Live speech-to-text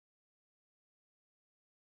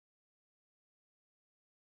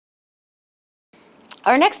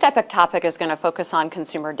Our next epic topic is going to focus on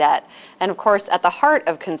consumer debt. And of course, at the heart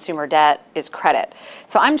of consumer debt is credit.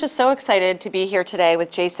 So I'm just so excited to be here today with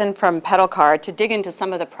Jason from Petal to dig into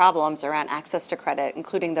some of the problems around access to credit,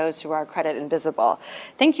 including those who are credit invisible.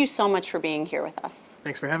 Thank you so much for being here with us.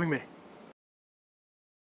 Thanks for having me.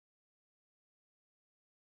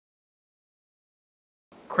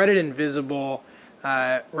 Credit invisible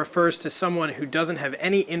refers to someone who doesn't have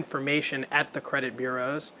any information at the credit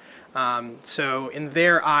bureaus. So in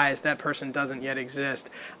their eyes, that person doesn't yet exist.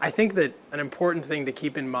 I think that an important thing to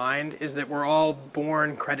keep in mind is that we're all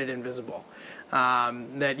born credit invisible.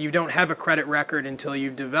 That you don't have a credit record until you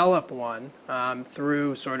develop one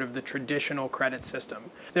through sort of the traditional credit system.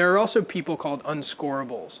 There are also people called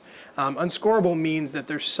unscorables. Unscorable means that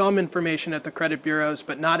there's some information at the credit bureaus,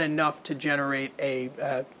 but not enough to generate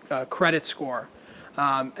a credit score.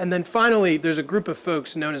 And then finally, there's a group of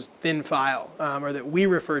folks known as thin file, or that we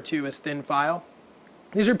refer to as thin file.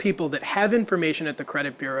 These are people that have information at the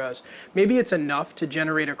credit bureaus. Maybe it's enough to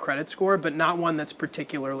generate a credit score, but not one that's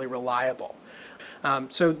particularly reliable.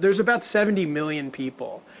 So there's about 70 million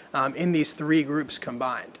people in these three groups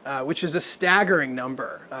combined, which is a staggering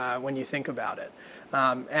number when you think about it.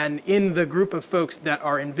 And in the group of folks that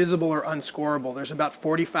are invisible or unscorable, there's about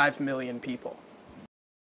 45 million people.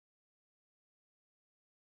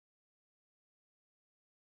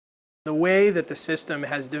 The way that the system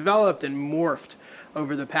has developed and morphed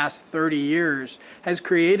over the past 30 years has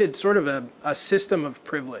created sort of a system of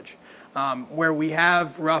privilege where we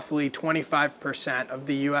have roughly 25% of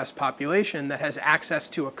the US population that has access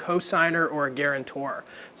to a cosigner or a guarantor,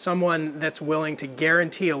 someone that's willing to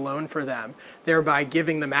guarantee a loan for them, thereby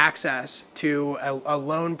giving them access to a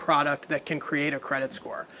loan product that can create a credit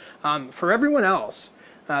score. For everyone else,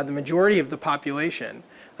 the majority of the population,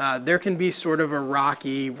 there can be sort of a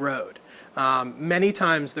rocky road. Many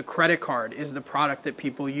times the credit card is the product that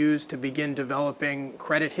people use to begin developing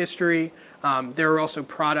credit history. There are also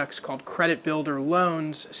products called credit builder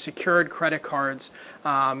loans, secured credit cards,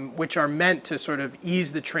 which are meant to sort of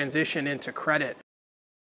ease the transition into credit.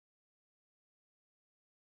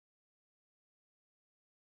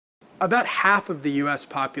 About half of the US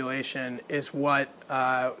population is what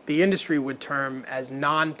the industry would term as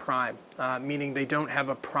non-prime, meaning they don't have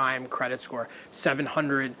a prime credit score,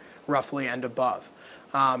 700 roughly and above.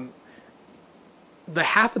 The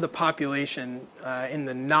half of the population in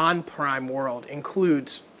the non-prime world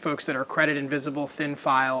includes folks that are credit invisible, thin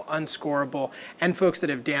file, unscorable, and folks that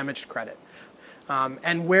have damaged credit.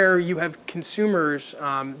 And where you have consumers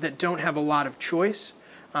that don't have a lot of choice,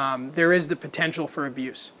 there is the potential for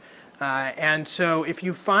abuse. And so if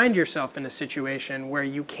you find yourself in a situation where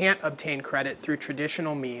you can't obtain credit through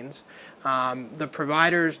traditional means,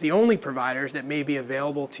 the only providers that may be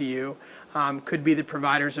available to you could be the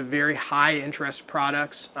providers of very high interest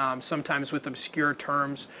products, sometimes with obscure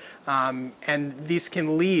terms, and these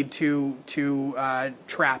can lead to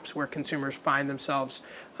traps where consumers find themselves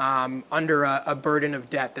under a burden of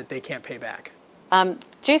debt that they can't pay back.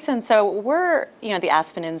 Jason, so we're, the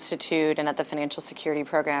Aspen Institute and at the Financial Security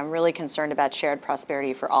Program, really concerned about shared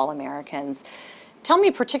prosperity for all Americans. Tell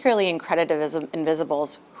me, particularly in credit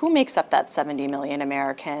invisibles, who makes up that 70 million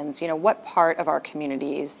Americans? What part of our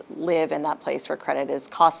communities live in that place where credit is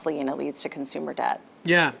costly and it leads to consumer debt?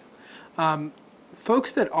 Yeah.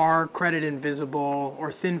 Folks that are credit invisible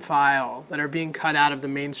or thin file that are being cut out of the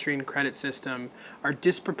mainstream credit system are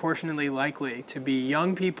disproportionately likely to be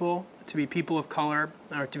young people, to be people of color,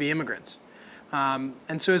 or to be immigrants.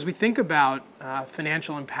 And so as we think about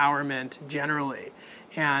financial empowerment generally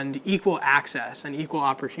and equal access and equal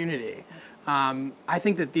opportunity, I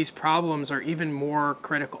think that these problems are even more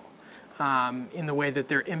critical in the way that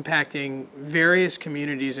they're impacting various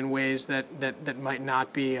communities in ways that might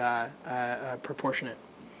not be proportionate.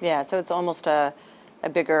 Yeah, so it's almost a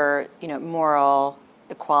bigger, moral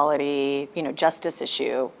equality, justice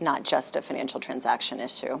issue, not just a financial transaction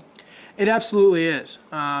issue. It absolutely is.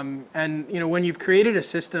 And when you've created a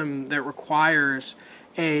system that requires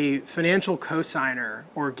a financial cosigner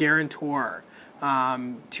or guarantor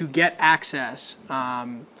to get access,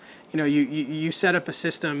 you set up a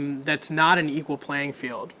system that's not an equal playing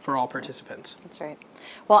field for all participants. That's right.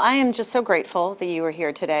 Well, I am just so grateful that you were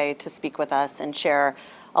here today to speak with us and share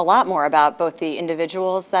a lot more about both the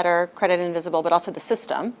individuals that are credit invisible, but also the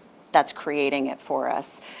system that's creating it for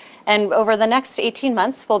us. And over the next 18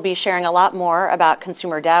 months, we'll be sharing a lot more about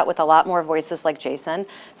consumer debt with a lot more voices like Jason.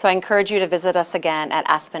 So I encourage you to visit us again at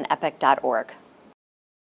aspenepic.org.